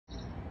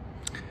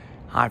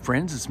Hi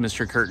friends, it's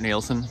Mr. Kurt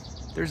Nielsen.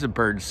 There's a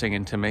bird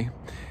singing to me.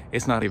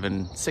 It's not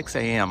even 6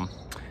 a.m.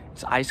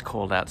 It's ice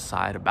cold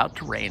outside, about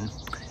to rain,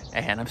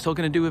 and I'm still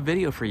gonna do a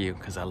video for you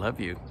because I love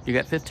you. You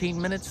got 15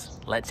 minutes?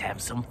 Let's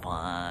have some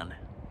fun.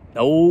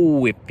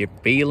 Oh, if you're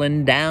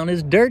feeling down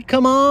as dirt,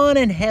 come on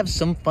and have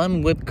some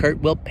fun with Kurt.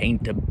 We'll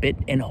paint a bit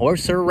and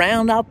horse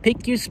around. I'll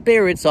pick your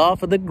spirits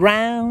off of the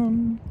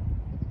ground.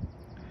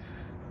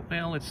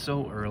 Well, it's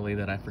so early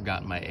that I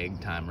forgot my egg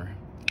timer.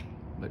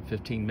 But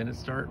 15 minutes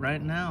start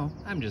right now.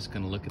 I'm just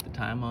gonna look at the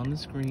time on the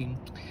screen.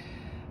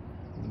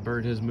 The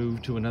bird has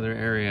moved to another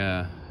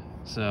area,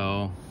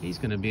 so he's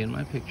gonna be in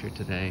my picture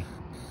today.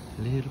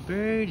 Little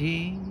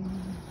birdie.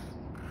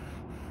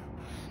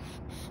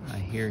 I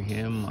hear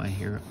him, I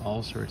hear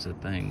all sorts of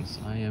things.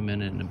 I am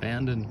in an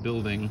abandoned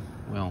building.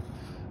 Well,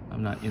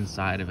 I'm not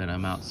inside of it,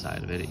 I'm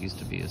outside of it. It used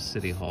to be a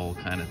city hall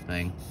kind of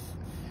thing.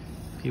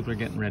 People are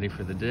getting ready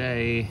for the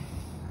day.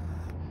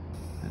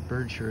 That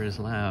bird sure is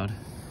loud.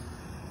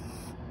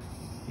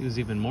 He was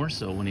even more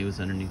so when he was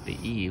underneath the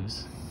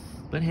eaves.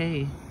 But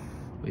hey,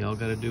 we all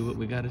gotta do what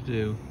we gotta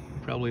do.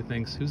 He probably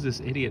thinks, who's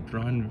this idiot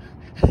drawing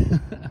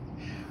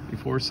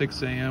before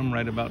 6 a.m.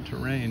 right about to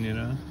rain, you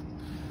know?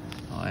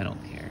 Oh, I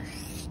don't care.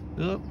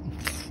 Oh,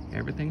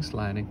 everything's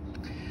sliding.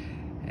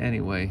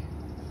 Anyway,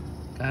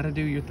 gotta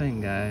do your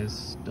thing,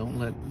 guys. Don't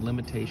let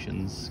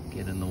limitations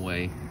get in the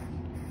way.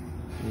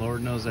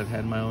 Lord knows I've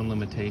had my own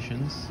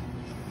limitations.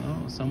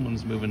 Oh,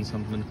 someone's moving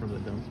something from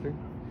the dumpster.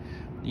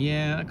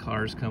 Yeah, a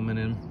car's coming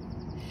in.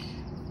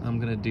 I'm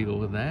gonna deal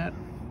with that.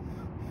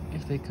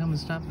 If they come and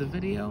stop the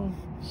video,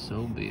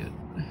 so be it.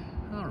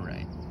 All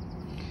right.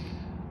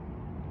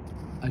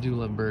 I do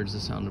love birds, the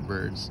sound of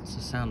birds. It's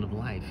the sound of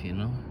life, you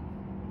know?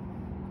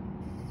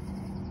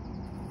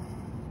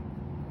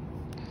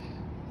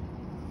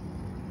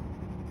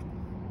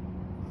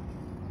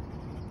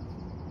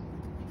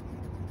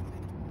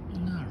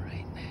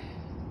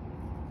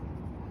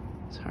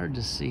 Hard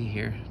to see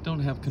here. Don't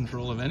have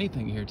control of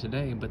anything here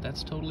today, but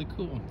that's totally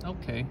cool.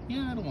 Okay,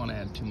 yeah, I don't want to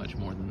add too much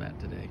more than that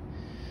today.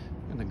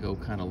 I'm gonna go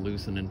kind of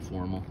loose and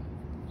informal.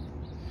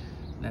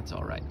 That's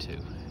all right too.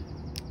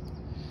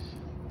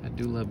 I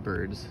do love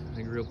birds.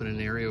 I grew up in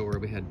an area where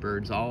we had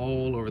birds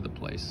all over the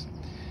place.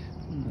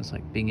 It's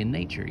like being in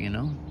nature, you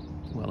know?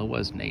 Well, it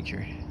was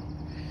nature.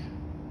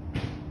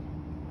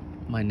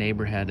 My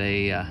neighbor had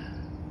a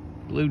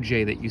blue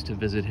jay that used to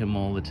visit him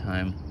all the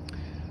time.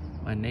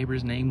 My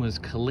neighbor's name was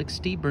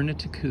Calixte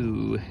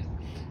Bernatecou,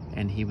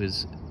 and he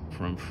was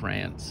from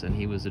France, and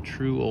he was a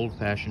true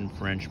old-fashioned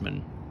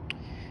Frenchman.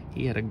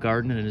 He had a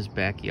garden in his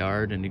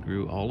backyard, and he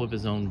grew all of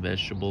his own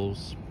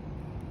vegetables.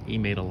 He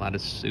made a lot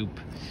of soup.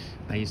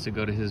 I used to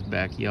go to his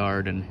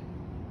backyard and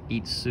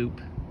eat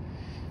soup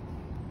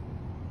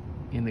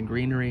in the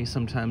greenery.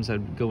 Sometimes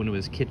I'd go into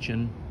his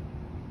kitchen.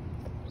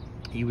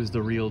 He was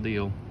the real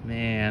deal.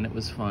 Man, it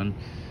was fun.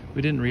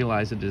 We didn't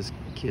realize it as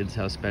kids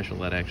how special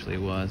that actually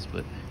was,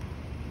 but...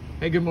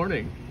 Hey, good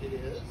morning. It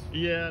is?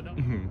 Yeah.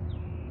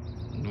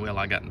 Well,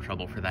 I got in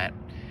trouble for that.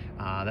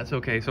 That's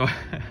okay. So I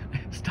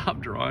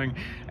stopped drawing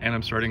and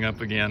I'm starting up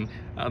again.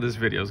 This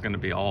video is going to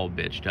be all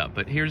bitched up,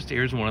 but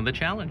here's one of the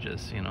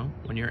challenges, you know,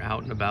 when you're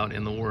out and about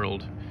in the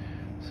world,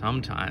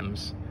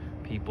 sometimes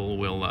people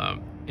will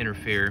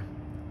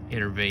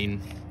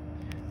intervene.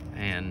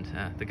 And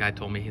the guy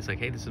told me, he's like,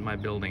 hey, this is my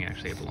building.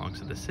 Actually, it belongs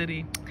to the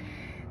city.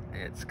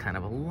 It's kind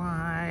of a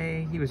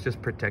lie. He was just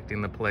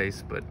protecting the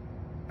place, but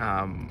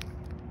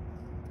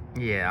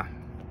yeah,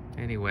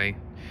 anyway,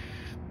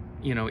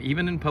 you know,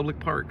 even in public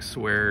parks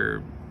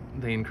where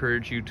they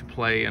encourage you to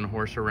play and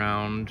horse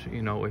around,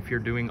 you know, if you're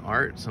doing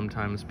art,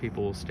 sometimes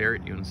people will stare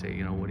at you and say,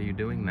 you know, what are you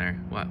doing there?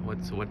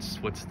 What's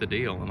the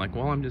deal? And like,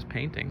 well, I'm just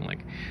painting.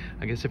 Like,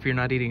 I guess if you're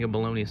not eating a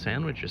bologna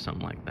sandwich or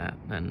something like that,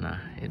 then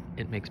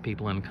it makes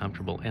people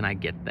uncomfortable. And I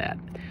get that.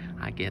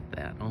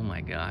 Oh my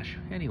gosh.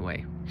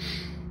 Anyway,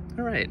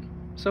 all right.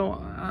 So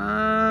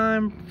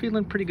I'm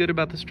feeling pretty good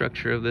about the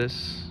structure of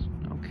this.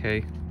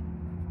 Okay.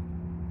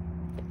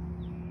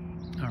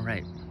 All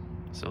right,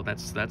 so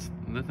that's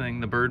the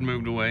thing. The bird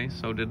moved away,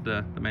 so did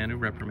the man who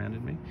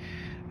reprimanded me.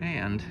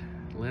 And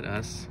let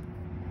us...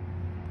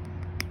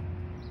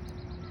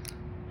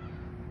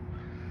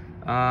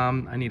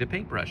 I need a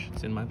paintbrush.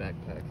 It's in my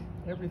backpack.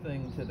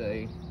 Everything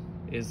today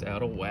is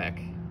out of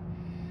whack.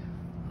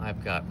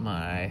 I've got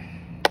my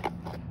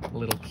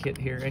little kit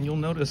here, and you'll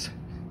notice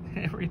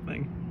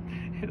everything.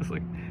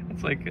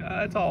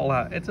 It's all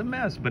out. It's a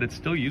mess, but it's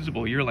still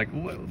usable. You're like,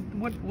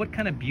 what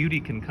kind of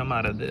beauty can come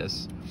out of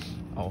this?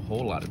 A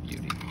whole lot of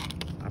beauty.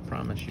 I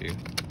promise you.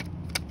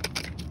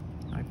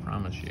 I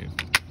promise you.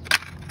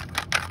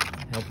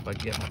 Help if I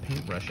get my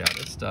paintbrush out.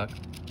 It's stuck.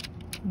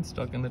 It's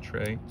stuck in the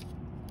tray.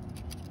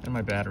 And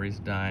my battery's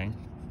dying.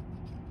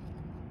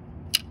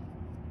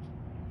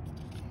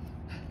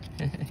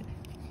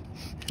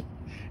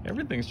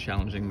 Everything's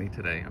challenging me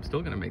today. I'm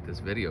still gonna make this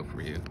video for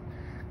you,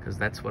 because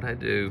that's what I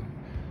do.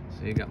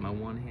 So you got my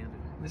one-handed.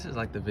 This is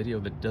like the video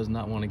that does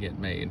not want to get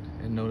made.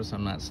 And notice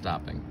I'm not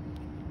stopping.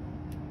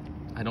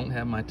 I don't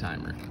have my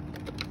timer.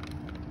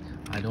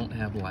 I don't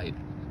have light.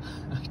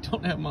 I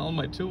don't have all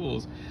my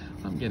tools.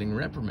 I'm getting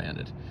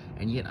reprimanded,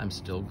 and yet I'm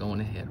still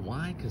going ahead.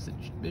 Why? Because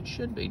it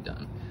should be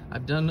done.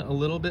 I've done a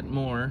little bit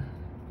more.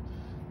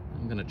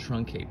 I'm gonna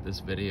truncate this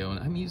video, and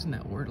I'm using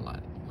that word a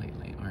lot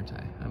lately, aren't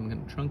I? I'm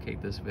gonna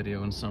truncate this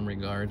video in some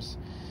regards,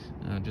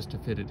 just to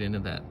fit it into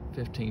that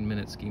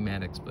 15-minute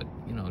schematics, but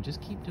you know,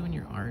 just keep doing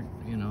your art,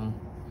 you know.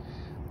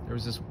 There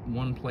was this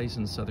one place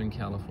in Southern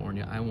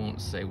California, I won't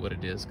say what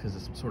it is because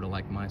it's sort of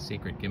like my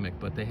secret gimmick,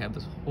 but they have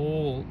this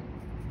whole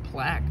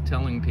plaque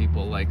telling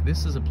people, like,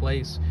 this is a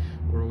place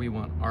where we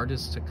want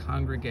artists to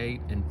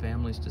congregate and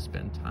families to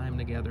spend time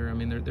together. I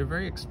mean, they're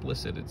very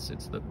explicit. It's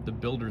the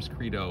builder's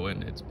credo,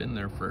 and it's been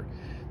there for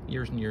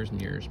years and years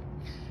and years.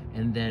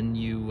 And then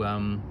you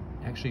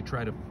actually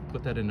try to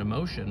put that into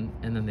motion,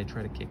 and then they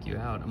try to kick you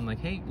out. I'm like,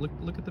 hey,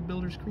 look at the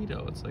builder's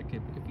credo. It's like,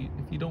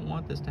 if you don't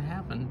want this to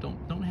happen,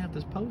 don't have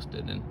this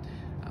posted. And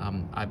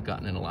I've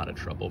gotten in a lot of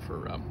trouble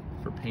for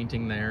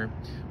painting there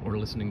or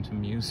listening to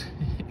music.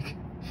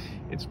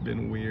 It's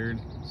been weird.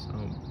 So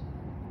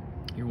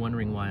you're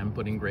wondering why I'm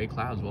putting gray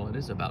clouds. Well, it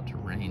is about to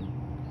rain.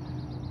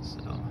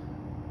 So,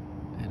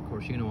 and of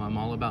course, you know, I'm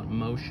all about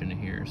motion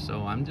here.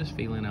 So I'm just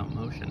feeling out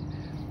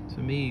motion.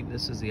 To me,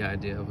 this is the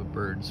idea of a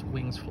bird's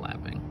wings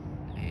flapping.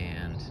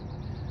 And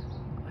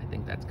I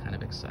think that's kind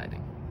of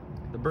exciting.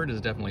 The bird is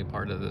definitely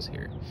part of this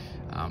here.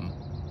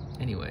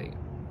 Anyway,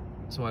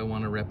 so I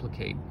want to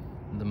replicate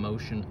the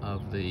motion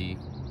of the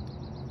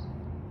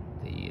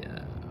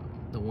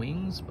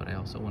wings, but I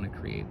also want to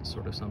create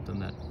sort of something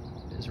that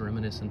is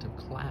reminiscent of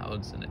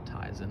clouds, and it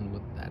ties in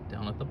with that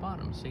down at the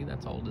bottom. See,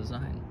 that's all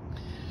design.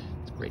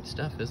 It's great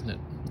stuff, isn't it?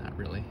 Not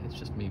really. It's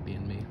just me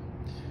being me.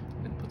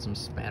 I'm gonna put some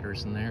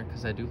spatters in there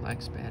because I do like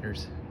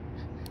spatters.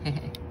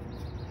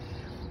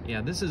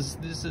 Yeah, this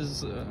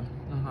is a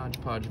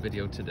hodgepodge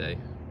video today,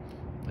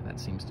 but that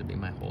seems to be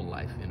my whole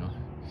life, you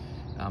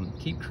know.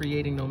 Keep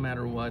creating no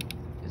matter what.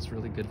 It's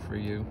really good for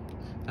you.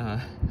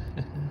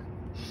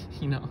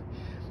 You know,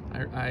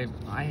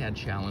 I had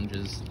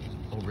challenges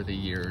over the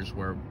years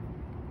where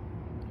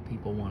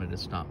people wanted to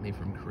stop me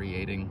from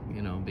creating,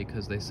 you know,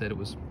 because they said it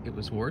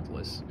was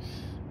worthless.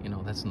 You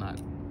know, that's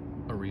not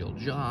a real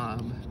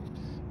job.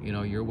 You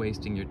know, you're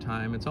wasting your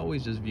time. It's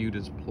always just viewed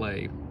as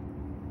play.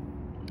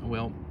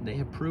 Well, they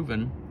have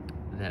proven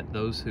that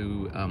those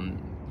who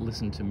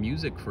listen to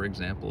music, for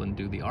example, and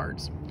do the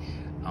arts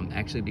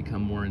actually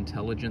become more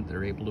intelligent.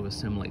 They're able to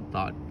assimilate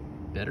thought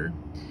better.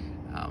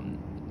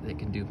 They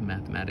can do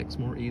mathematics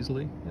more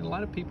easily. And a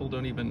lot of people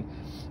don't even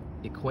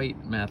equate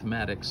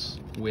mathematics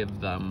with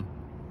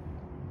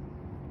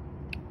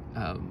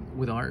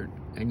art,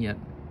 and yet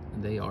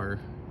they are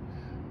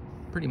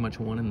pretty much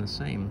one and the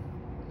same.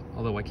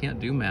 Although I can't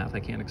do math,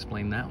 I can't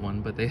explain that one,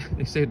 but they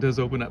say it does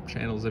open up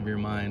channels of your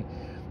mind,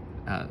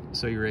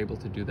 so you're able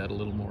to do that a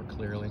little more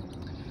clearly.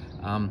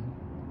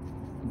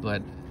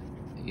 But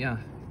yeah,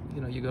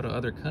 you know, you go to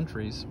other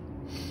countries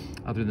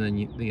other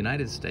than the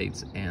United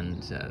States,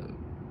 and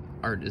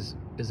art is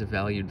a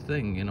valued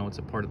thing. You know, it's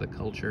a part of the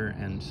culture.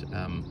 And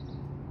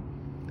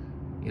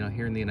you know,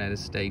 here in the United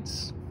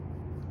States,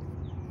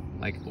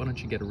 like, why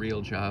don't you get a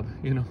real job?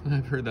 You know,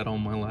 I've heard that all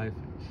my life.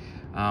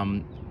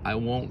 I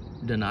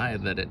won't deny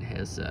that it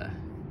has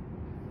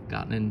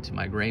gotten into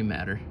my gray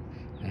matter,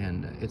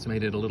 and it's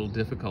made it a little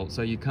difficult.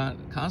 So you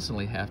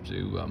constantly have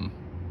to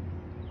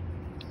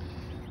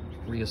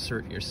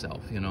reassert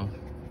yourself, you know,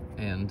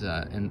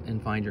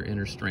 and find your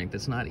inner strength.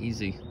 It's not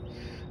easy,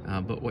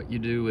 but what you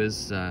do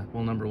is,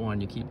 well, number one,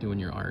 you keep doing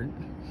your art,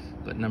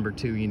 but number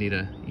two, you need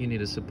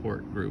a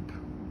support group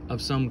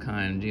of some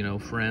kind, you know,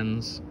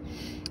 friends,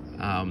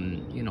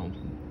 you know,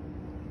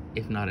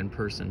 if not in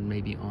person,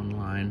 maybe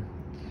online.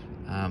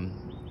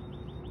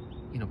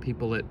 You know,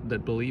 people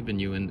that believe in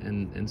you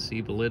and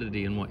see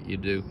validity in what you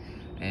do.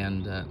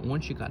 And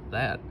once you got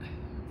that,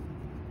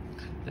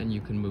 then you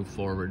can move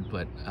forward.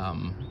 But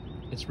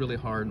it's really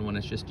hard when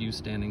it's just you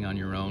standing on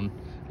your own.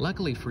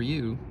 Luckily for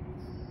you,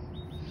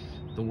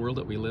 the world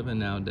that we live in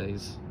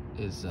nowadays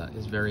is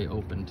very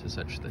open to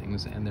such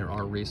things, and there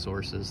are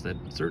resources that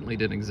certainly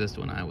didn't exist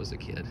when I was a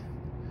kid.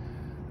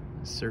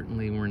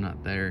 Certainly we're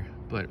not there,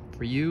 but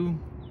for you,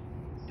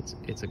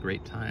 it's a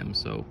great time.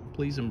 So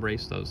please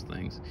embrace those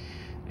things.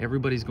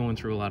 Everybody's going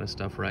through a lot of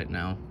stuff right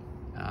now,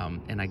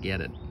 and I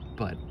get it,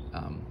 but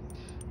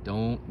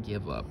don't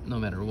give up no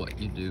matter what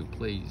you do,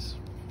 please.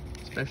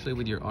 Especially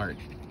with your art.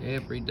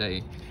 Every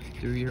day,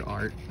 do your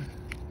art.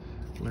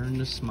 Learn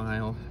to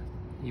smile,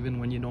 even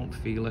when you don't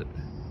feel it.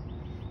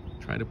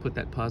 Try to put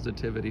that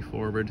positivity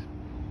forward.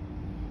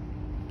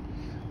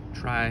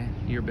 Try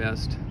your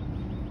best.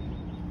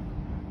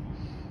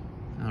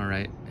 All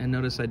right, and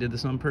notice I did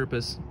this on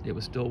purpose. It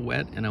was still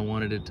wet, and I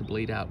wanted it to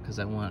bleed out because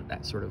I want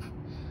that sort of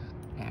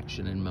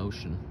action and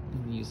motion.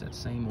 I'm gonna use that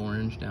same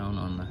orange down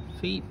on the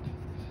feet,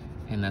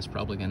 and that's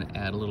probably gonna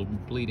add a little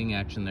bleeding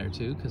action there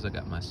too, because I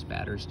got my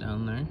spatters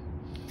down there.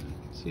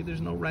 See,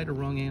 there's no right or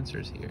wrong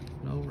answers here.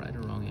 No right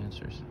or wrong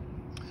answers.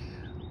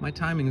 My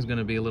timing is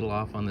gonna be a little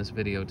off on this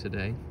video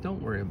today.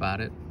 Don't worry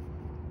about it.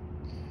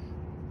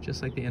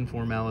 Just like the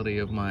informality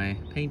of my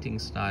painting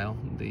style,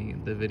 the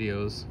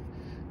videos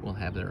will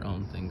have their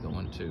own thing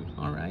going too.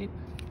 All right?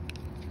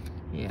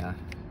 Yeah.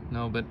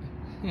 No, but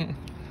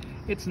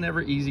it's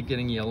never easy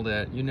getting yelled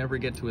at. You never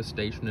get to a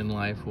station in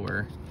life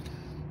where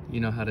you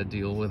know how to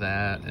deal with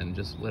that and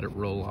just let it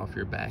roll off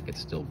your back. It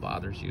still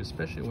bothers you,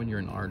 especially when you're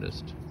an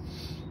artist.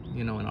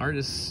 You know, and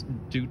artists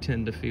do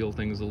tend to feel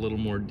things a little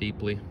more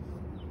deeply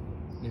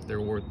if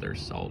they're worth their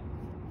salt.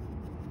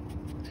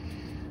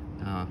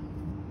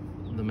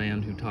 The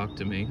man who talked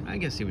to me, I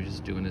guess he was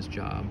just doing his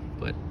job,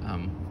 but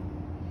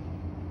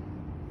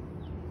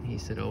he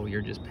said, "Oh,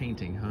 you're just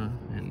painting, huh?"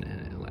 And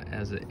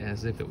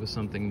as if it was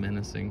something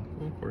menacing.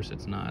 Well, of course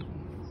it's not,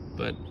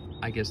 but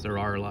I guess there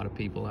are a lot of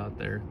people out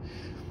there,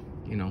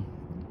 you know,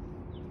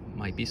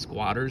 might be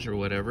squatters or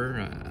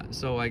whatever.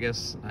 So I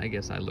guess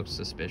I looked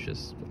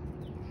suspicious.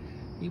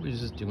 He was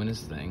just doing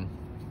his thing.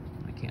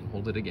 I can't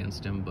hold it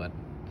against him, but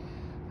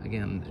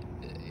again,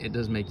 it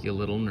does make you a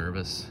little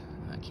nervous.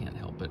 I can't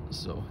help it.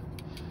 So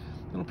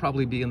it'll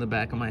probably be in the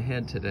back of my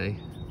head today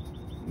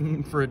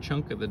for a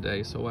chunk of the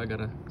day. So I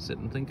gotta sit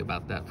and think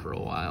about that for a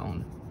while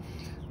and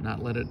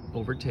not let it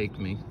overtake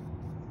me.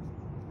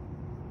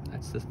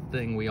 That's the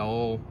thing. We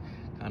all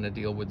kind of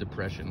deal with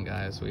depression,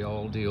 guys. We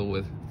all deal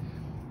with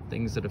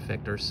things that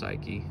affect our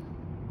psyche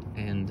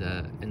and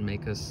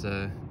make us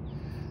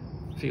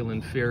feel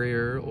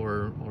inferior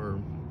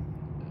or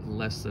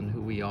less than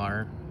who we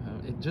are.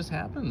 It just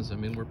happens. I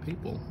mean, we're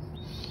people.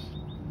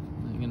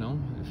 You know,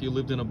 if you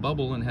lived in a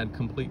bubble and had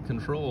complete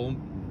control,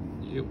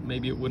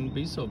 maybe it wouldn't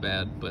be so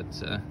bad,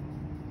 but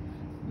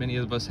many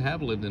of us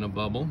have lived in a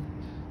bubble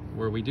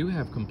where we do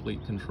have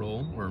complete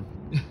control, or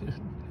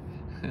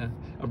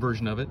a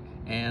version of it,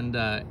 and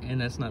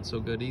that's not so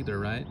good either,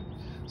 right?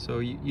 So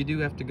you do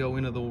have to go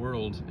into the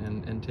world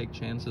and take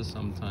chances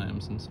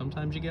sometimes, and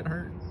sometimes you get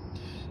hurt.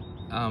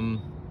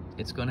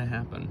 It's gonna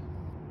happen,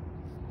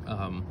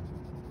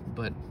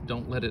 but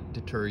don't let it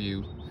deter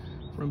you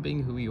from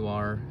being who you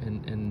are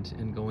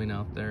and going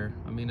out there.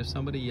 I mean, if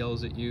somebody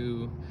yells at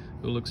you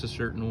who looks a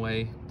certain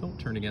way, don't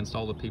turn against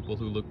all the people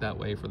who look that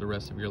way for the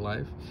rest of your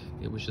life.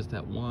 It was just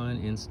that one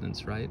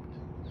instance, right?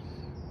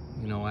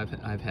 You know,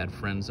 I've had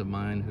friends of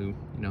mine who,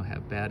 you know,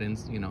 have bad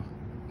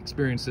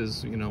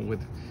experiences, you know,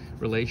 with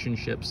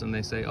relationships, and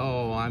they say,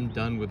 "Oh, I'm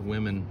done with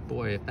women."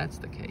 Boy, if that's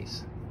the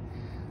case,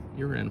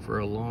 you're in for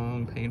a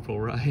long,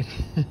 painful ride.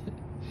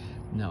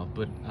 No,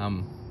 but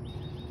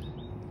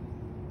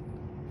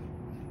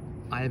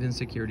I have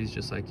insecurities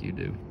just like you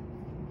do.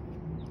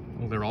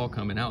 Well, they're all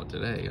coming out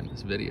today in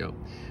this video,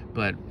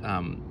 but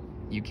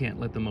you can't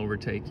let them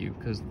overtake you,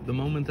 because the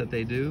moment that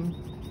they do,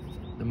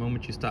 the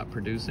moment you stop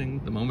producing,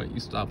 the moment you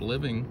stop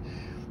living,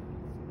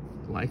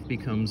 life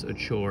becomes a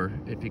chore.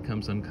 It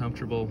becomes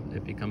uncomfortable,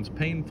 it becomes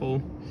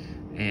painful,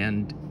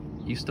 and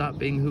you stop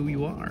being who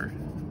you are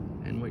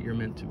and what you're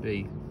meant to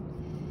be.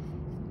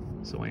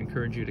 So I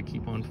encourage you to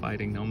keep on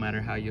fighting no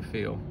matter how you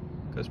feel,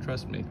 because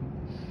trust me,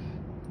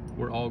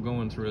 we're all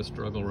going through a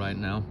struggle right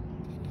now.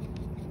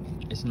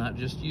 It's not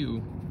just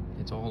you,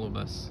 it's all of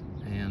us.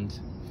 And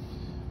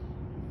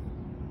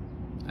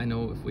I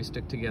know if we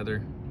stick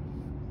together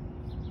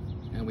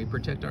and we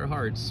protect our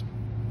hearts,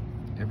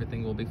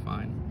 everything will be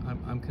fine.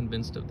 I'm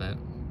convinced of that.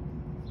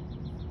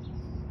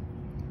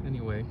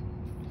 Anyway,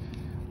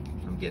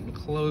 I'm getting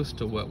close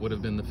to what would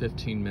have been the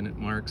 15-minute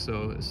mark,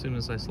 so as soon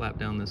as I slap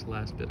down this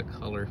last bit of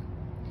color,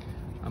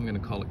 I'm gonna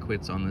call it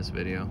quits on this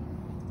video.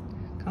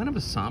 Kind of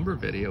a somber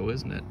video,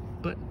 isn't it?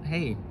 But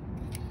hey,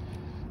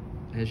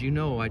 as you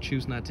know, I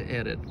choose not to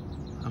edit.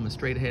 I'm a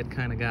straight ahead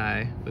kind of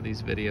guy with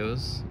these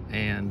videos,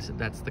 and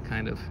that's the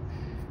kind of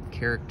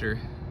character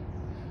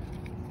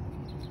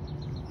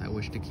I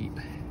wish to keep.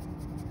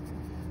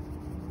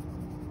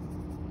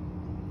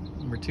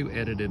 We're too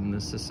edited in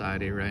this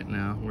society right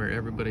now, where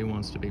everybody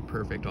wants to be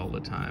perfect all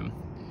the time.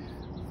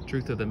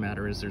 Truth of the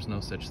matter is, there's no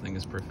such thing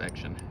as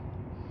perfection.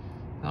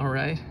 All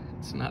right,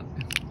 it's not.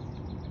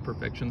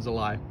 Perfection's a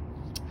lie.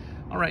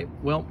 All right,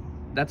 well,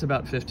 that's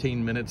about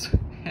 15 minutes.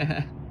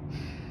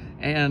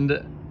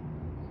 And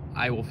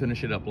I will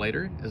finish it up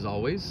later, as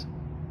always.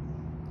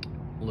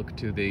 Look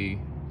to the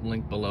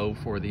link below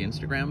for the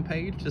Instagram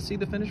page to see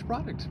the finished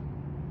product.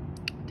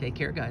 Take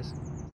care, guys.